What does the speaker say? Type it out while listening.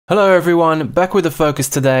Hello everyone, back with the Focus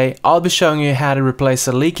today. I'll be showing you how to replace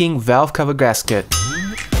a leaking valve cover gasket.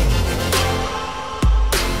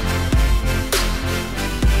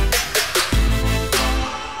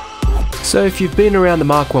 So if you've been around the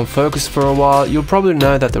Mk1 Focus for a while, you'll probably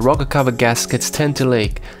know that the rocker cover gaskets tend to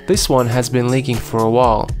leak. This one has been leaking for a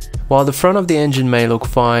while. While the front of the engine may look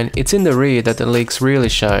fine, it's in the rear that the leaks really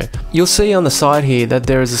show. You'll see on the side here that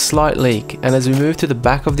there is a slight leak, and as we move to the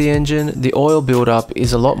back of the engine, the oil buildup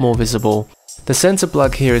is a lot more visible. The sensor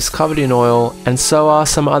plug here is covered in oil, and so are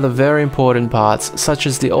some other very important parts, such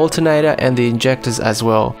as the alternator and the injectors as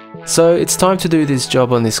well. So it's time to do this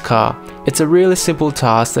job on this car. It's a really simple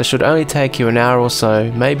task that should only take you an hour or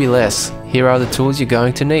so, maybe less. Here are the tools you're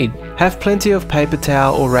going to need. Have plenty of paper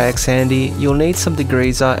towel or rags handy. You'll need some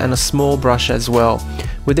degreaser and a small brush as well.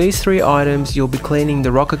 With these three items, you'll be cleaning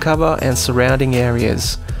the rocker cover and surrounding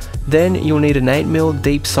areas. Then you'll need an 8mm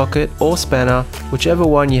deep socket or spanner, whichever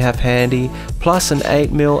one you have handy, plus an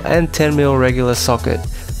 8mm and 10mm regular socket.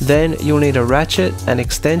 Then you'll need a ratchet and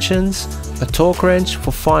extensions, a torque wrench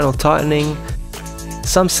for final tightening,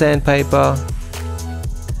 some sandpaper,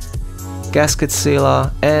 gasket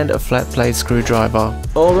sealer, and a flat plate screwdriver.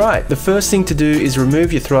 Alright, the first thing to do is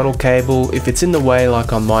remove your throttle cable if it's in the way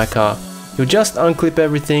like on my car. You'll just unclip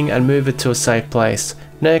everything and move it to a safe place.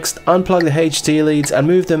 Next, unplug the HT leads and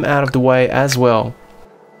move them out of the way as well.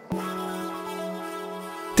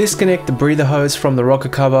 Disconnect the breather hose from the rocker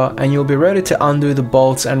cover and you'll be ready to undo the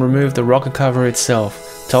bolts and remove the rocker cover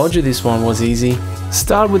itself. Told you this one was easy.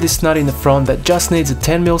 Start with this nut in the front that just needs a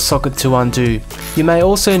 10mm socket to undo. You may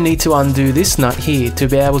also need to undo this nut here to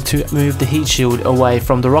be able to move the heat shield away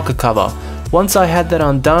from the rocker cover. Once I had that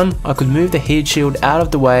undone, I could move the heat shield out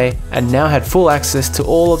of the way and now had full access to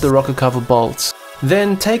all of the rocker cover bolts.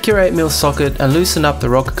 Then take your 8mm socket and loosen up the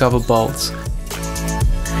rocker cover bolts.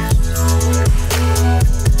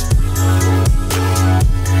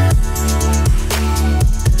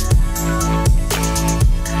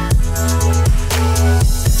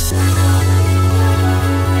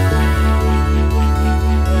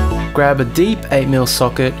 Grab a deep 8mm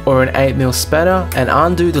socket or an 8mm spanner and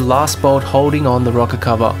undo the last bolt holding on the rocker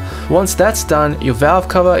cover. Once that's done, your valve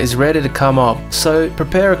cover is ready to come off, so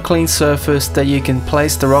prepare a clean surface that you can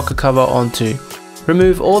place the rocker cover onto.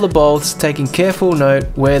 Remove all the bolts, taking careful note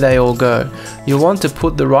where they all go. You'll want to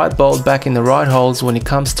put the right bolt back in the right holes when it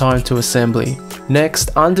comes time to assembly.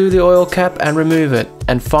 Next, undo the oil cap and remove it.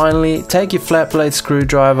 And finally, take your flat blade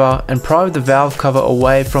screwdriver and pry the valve cover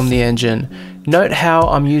away from the engine. Note how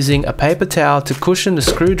I'm using a paper towel to cushion the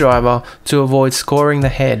screwdriver to avoid scoring the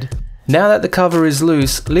head. Now that the cover is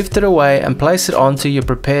loose, lift it away and place it onto your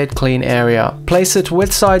prepared clean area. Place it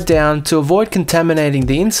wet side down to avoid contaminating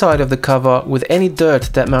the inside of the cover with any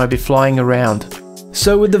dirt that might be flying around.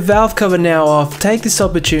 So with the valve cover now off, take this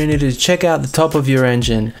opportunity to check out the top of your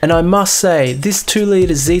engine. And I must say, this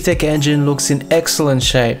 2-litre Zetec engine looks in excellent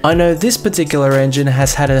shape. I know this particular engine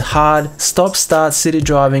has had a hard stop-start city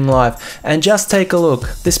driving life, and just take a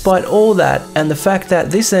look. Despite all that, and the fact that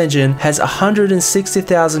this engine has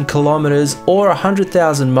 160,000 kilometers or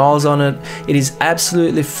 100,000 miles on it, it is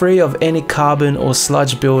absolutely free of any carbon or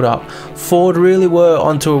sludge buildup. Ford really were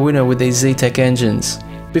onto a winner with these Zetec engines.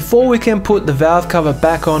 Before we can put the valve cover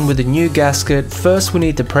back on with the new gasket, first we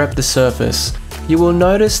need to prep the surface. You will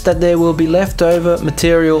notice that there will be leftover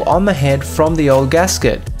material on the head from the old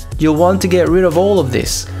gasket. You'll want to get rid of all of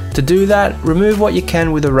this. To do that, remove what you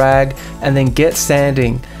can with a rag and then get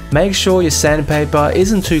sanding. Make sure your sandpaper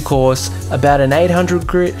isn't too coarse, about an 800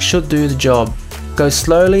 grit should do the job. Go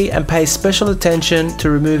slowly and pay special attention to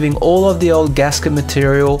removing all of the old gasket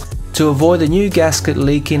material to avoid the new gasket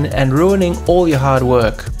leaking and ruining all your hard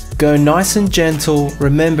work. Go nice and gentle,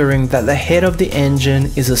 remembering that the head of the engine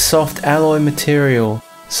is a soft alloy material,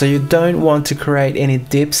 so you don't want to create any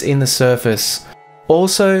dips in the surface.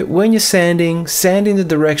 Also, when you're sanding, sand in the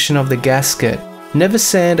direction of the gasket. Never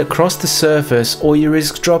sand across the surface or you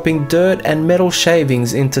risk dropping dirt and metal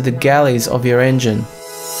shavings into the galleys of your engine.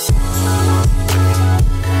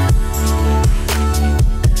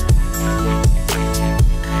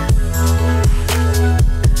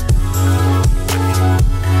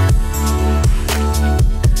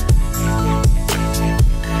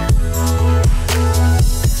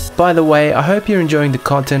 By the way, I hope you're enjoying the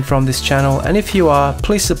content from this channel, and if you are,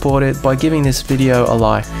 please support it by giving this video a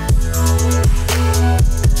like.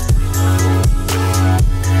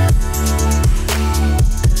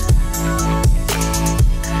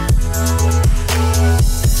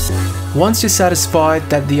 Once you're satisfied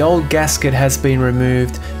that the old gasket has been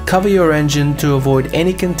removed, cover your engine to avoid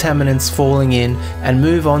any contaminants falling in and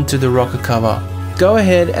move on to the rocker cover. Go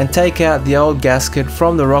ahead and take out the old gasket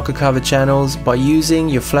from the rocker cover channels by using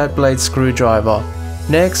your flat blade screwdriver.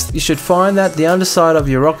 Next, you should find that the underside of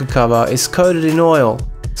your rocker cover is coated in oil,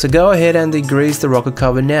 so go ahead and degrease the rocker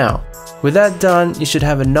cover now. With that done, you should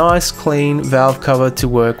have a nice clean valve cover to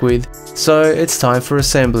work with, so it's time for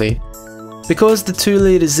assembly. Because the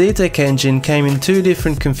 2-litre Zetec engine came in two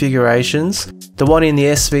different configurations, the one in the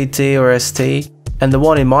SVT or ST, and the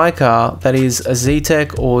one in my car, that is a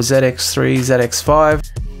Zetec or ZX3,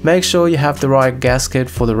 ZX5, make sure you have the right gasket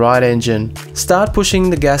for the right engine. Start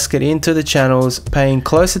pushing the gasket into the channels, paying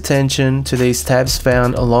close attention to these tabs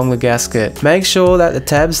found along the gasket. Make sure that the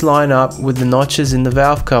tabs line up with the notches in the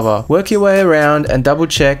valve cover. Work your way around and double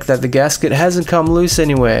check that the gasket hasn't come loose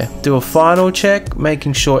anywhere. Do a final check,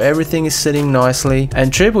 making sure everything is sitting nicely,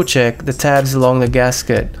 and triple check the tabs along the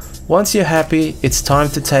gasket. Once you're happy, it's time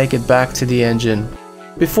to take it back to the engine.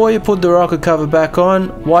 Before you put the rocker cover back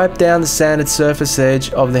on, wipe down the sanded surface edge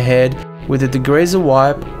of the head with a degreaser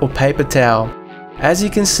wipe or paper towel. As you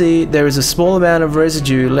can see, there is a small amount of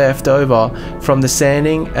residue left over from the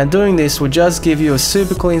sanding, and doing this will just give you a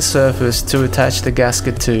super clean surface to attach the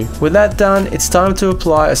gasket to. With that done, it's time to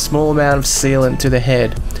apply a small amount of sealant to the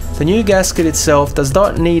head. The new gasket itself does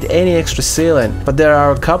not need any extra sealant, but there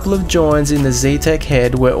are a couple of joints in the Zetec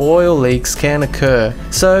head where oil leaks can occur.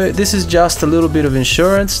 So this is just a little bit of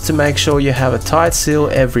insurance to make sure you have a tight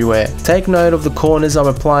seal everywhere. Take note of the corners I'm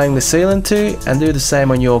applying the sealant to and do the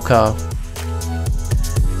same on your car.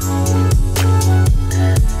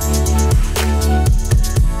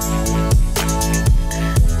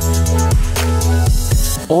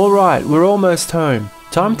 Alright, we're almost home.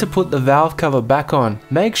 Time to put the valve cover back on.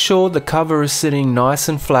 Make sure the cover is sitting nice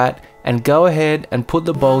and flat, and go ahead and put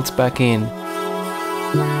the bolts back in.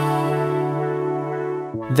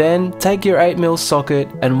 Then take your 8mm socket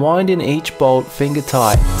and wind in each bolt finger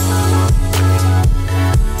tight.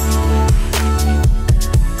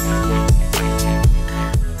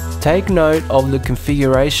 Take note of the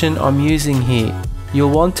configuration I'm using here.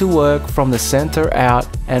 You'll want to work from the center out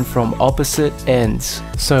and from opposite ends.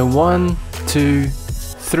 So 1, 2,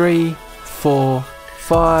 3, 4,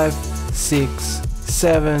 5, 6,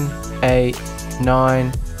 7, 8,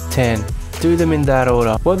 9, 10. Do them in that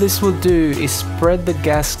order. What this will do is spread the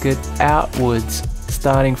gasket outwards,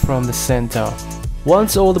 starting from the center.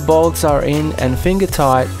 Once all the bolts are in and finger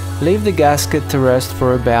tight, leave the gasket to rest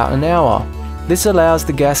for about an hour. This allows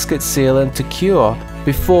the gasket sealant to cure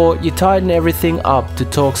before you tighten everything up to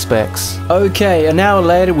torque specs. Okay, an hour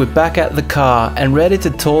later we're back at the car and ready to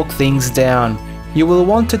torque things down. You will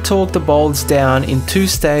want to torque the bolts down in two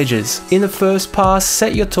stages. In the first pass,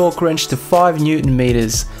 set your torque wrench to 5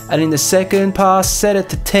 Nm, and in the second pass, set it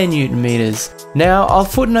to 10 Nm. Now, I'll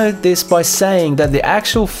footnote this by saying that the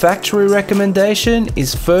actual factory recommendation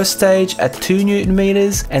is first stage at 2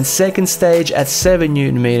 Nm and second stage at 7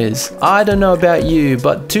 Nm. I don't know about you,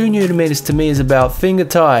 but 2 Nm to me is about finger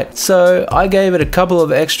tight, so I gave it a couple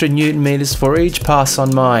of extra Nm for each pass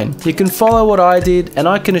on mine. You can follow what I did, and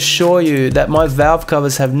I can assure you that my valve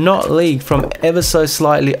covers have not leaked from ever so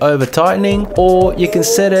slightly over tightening, or you can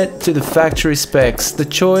set it to the factory specs. The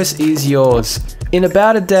choice is yours. In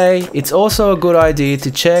about a day, it's also a good idea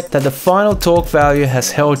to check that the final torque value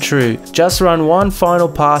has held true. Just run one final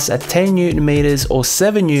pass at 10 Nm or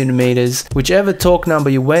 7 Nm, whichever torque number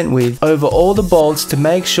you went with, over all the bolts to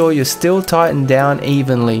make sure you're still tightened down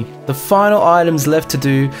evenly. The final items left to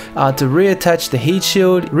do are to reattach the heat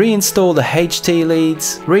shield, reinstall the HT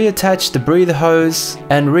leads, reattach the breather hose,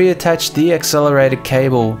 and reattach the accelerator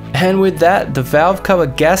cable. And with that, the valve cover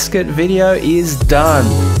gasket video is done.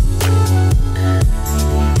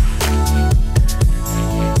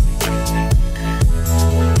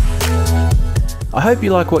 I hope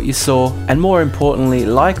you like what you saw, and more importantly,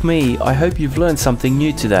 like me, I hope you've learned something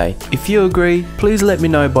new today. If you agree, please let me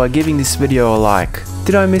know by giving this video a like.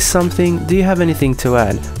 Did I miss something? Do you have anything to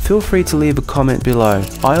add? Feel free to leave a comment below.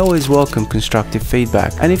 I always welcome constructive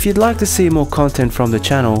feedback. And if you'd like to see more content from the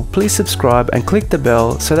channel, please subscribe and click the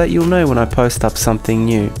bell so that you'll know when I post up something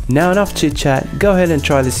new. Now enough chit chat, go ahead and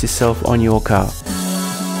try this yourself on your car.